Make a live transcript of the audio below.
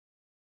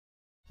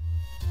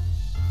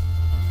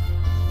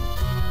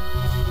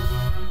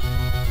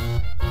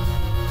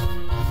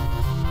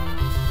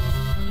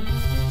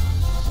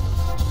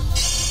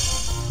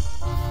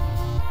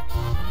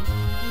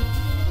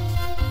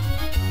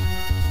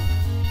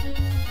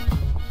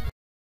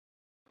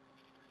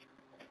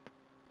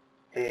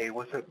Hey,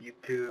 what's up,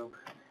 YouTube?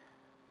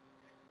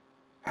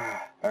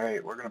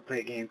 Alright, we're gonna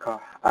play a game called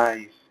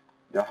Eyes,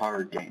 the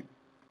horror game.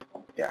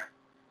 Yeah.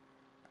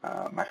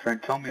 My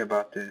friend told me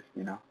about this,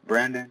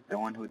 Brandon, the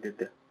one who did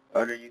the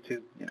other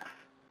YouTube,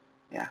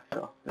 Yeah,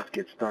 so let's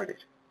get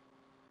started.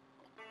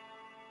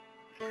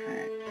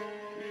 Alright.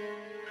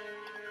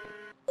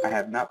 I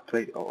have not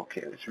played,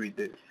 okay, let's read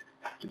this.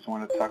 Just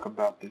want to talk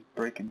about this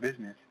breaking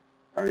business.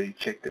 I already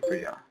checked it for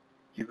y'all.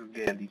 You could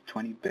get at least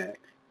 20 bags.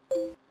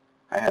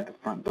 I have the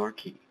front door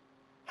key.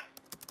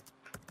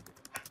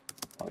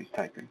 Oh, he's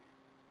typing.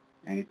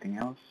 Anything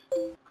else?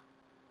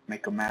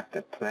 Make a map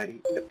that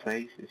the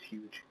place is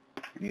huge.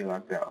 And he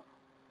logged out.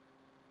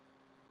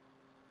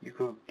 You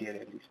could get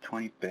at least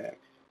 20 bags.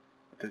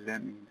 What does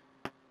that mean?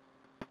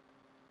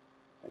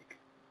 Like,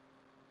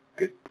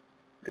 good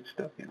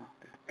stuff,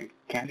 Good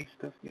candy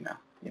stuff,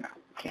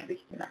 candy,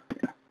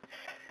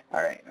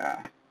 Alright,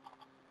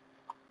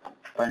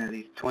 find at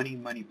least 20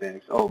 money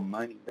bags. Oh,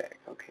 money bags,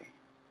 okay.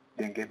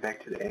 Then get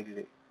back to the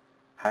exit.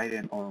 Hide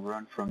and or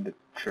run from the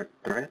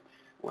threats.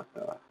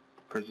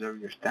 Preserve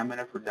your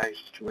stamina for dire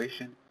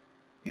situation.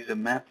 Use a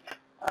map,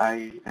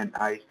 eyes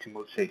to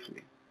move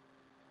safely.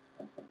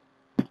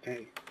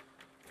 Okay,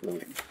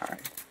 loading.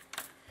 Alright.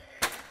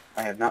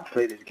 I have not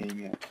played this game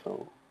yet,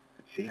 so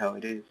let's see how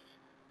it is.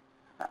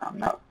 I'm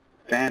not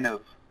a fan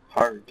of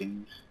horror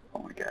games. Oh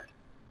my god.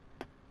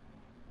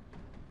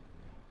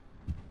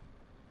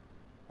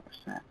 What's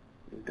that?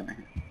 What are we doing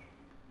here?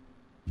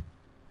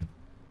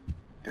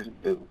 There's a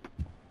bill.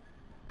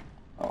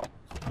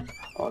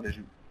 Oh, there's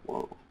a...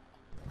 Whoa.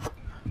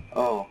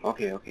 Oh,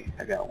 okay,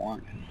 I got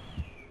one.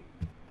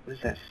 What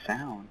is that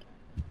sound?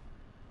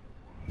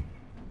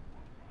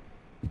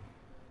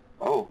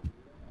 Oh,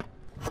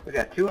 we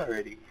got two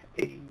already.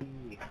 Hey.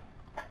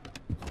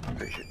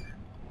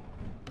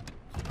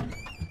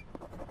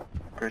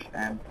 Press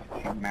M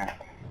to see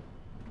map.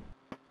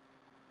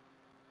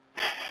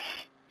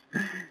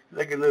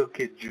 Like a little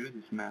kid drew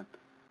this map.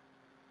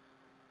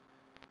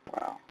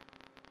 Wow.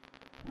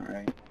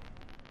 Alright.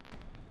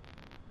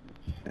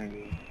 Let's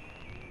see.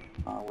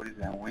 What is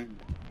that wind?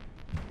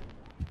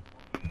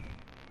 Okay,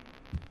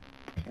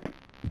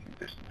 I think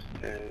there's some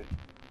stairs.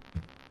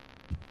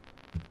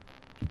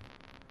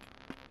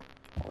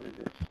 What is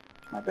this?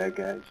 My bad,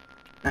 guys.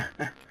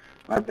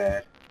 My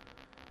bad.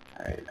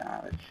 Alright,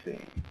 let's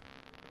see.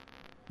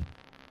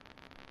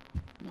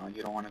 No,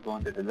 you don't want to go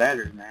under the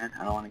ladders, man.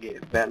 I don't want to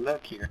get bad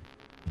luck here.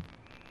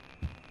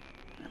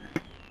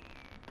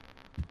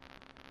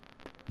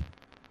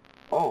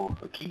 Oh,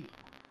 a key.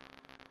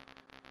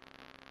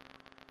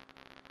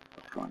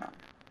 What's going on?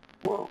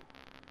 Whoa.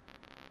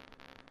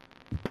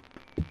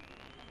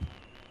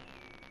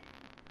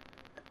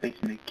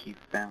 Basement key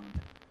found.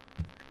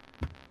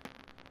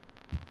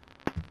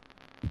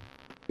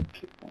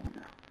 Keep going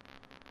now.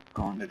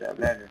 Go under that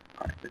ladder.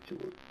 Alright, let's see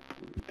what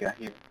we got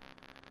here.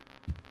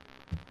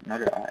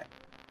 Another eye.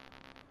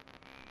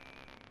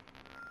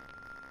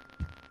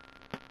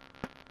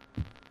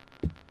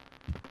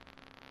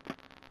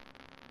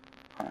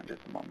 Hold on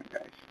just a moment,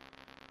 guys.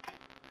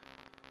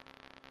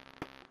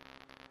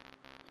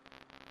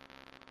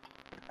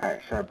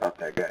 Alright, sorry about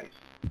that, guys.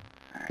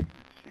 Alright,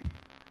 let's see.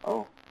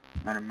 Oh,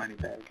 another money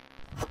bag.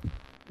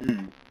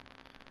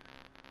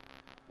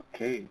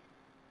 Okay.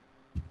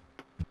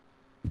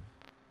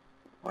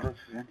 What else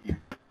is in here?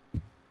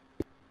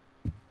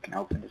 Can I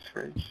open this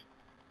fridge?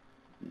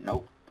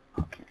 Nope.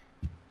 Okay.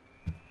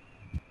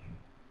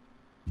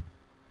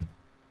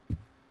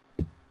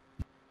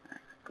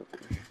 Alright, let's go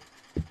through here.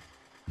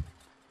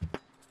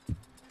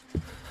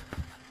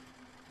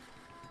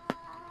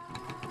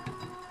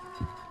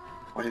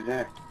 What is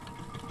that?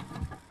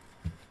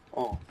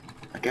 Oh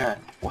my god.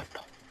 What the?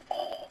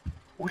 Oh,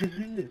 what is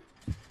this?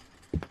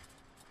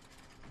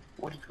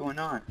 What is going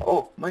on?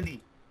 Oh,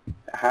 money.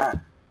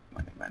 Aha.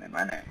 Money.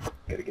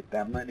 Gotta get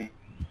that money.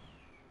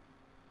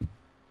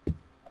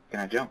 Can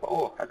I jump?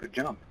 Oh, I could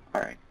jump.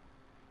 Alright.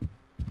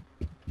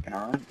 Can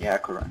I run? Yeah, I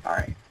could run.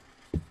 Alright.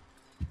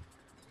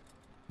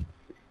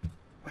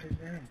 What is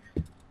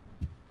this?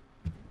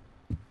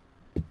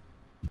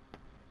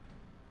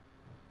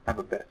 I have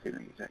a bad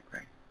feeling he's that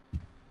right.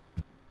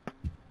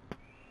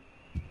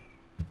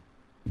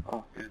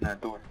 Oh, there's another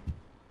door.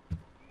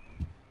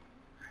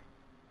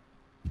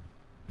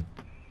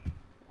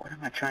 What am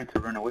I trying to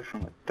run away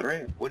from a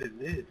threat? What is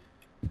this?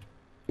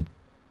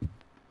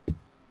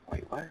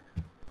 Wait, what?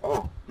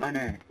 Oh,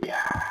 money.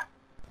 Yeah.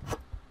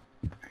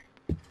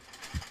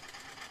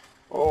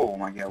 Oh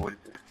my god, what is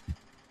this?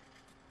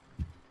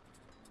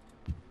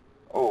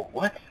 Oh,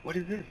 what? What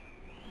is this?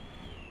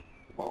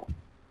 Whoa.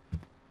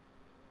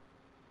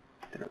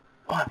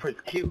 Oh, I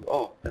pressed Q.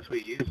 Oh, that's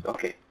what you used.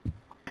 Okay.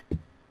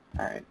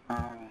 Alright, so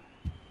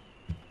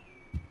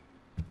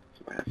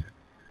what else?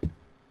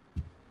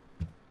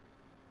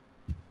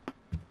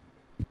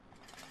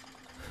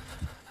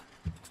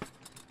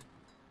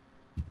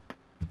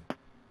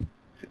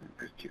 See, let me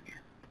press Q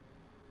again.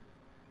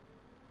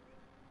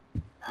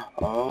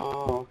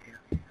 Oh, okay,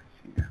 I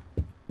see now.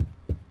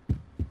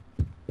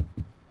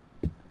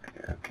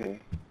 Okay.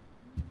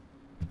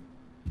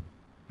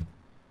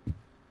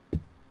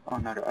 Oh,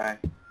 another eye.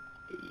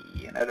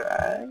 Another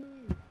eye.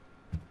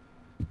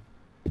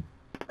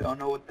 Don't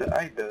know what the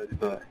eye does,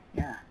 but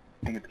yeah,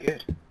 I think it's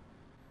good.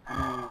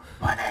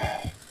 Money.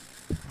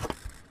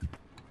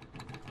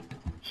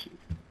 Shit.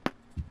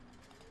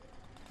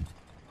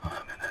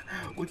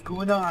 What's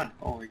going on?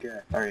 Oh my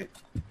god. Alright.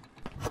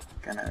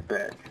 Kinda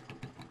bad.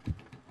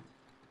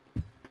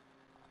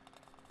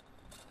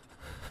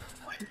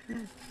 What is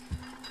this?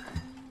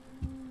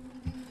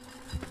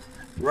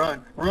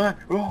 Run! Run!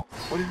 Oh!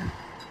 What is it?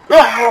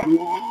 Ah!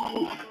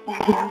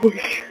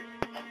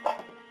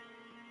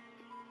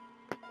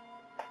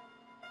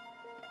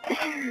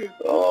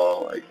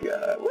 Oh my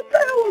god. What the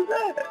hell was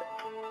that?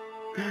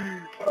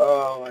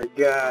 Oh my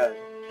god.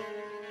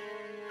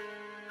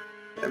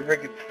 That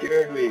freaking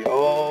scared me.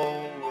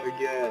 Oh my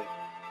god.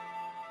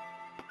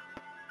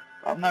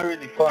 I'm not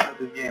really fond of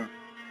this game.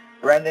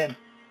 Brandon.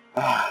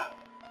 I'm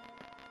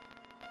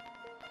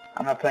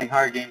not playing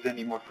hard games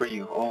anymore for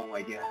you. Oh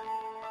my god.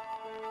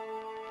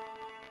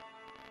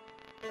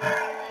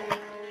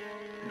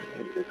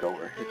 It's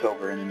over. It's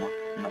over anymore.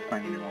 I'm not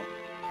playing anymore.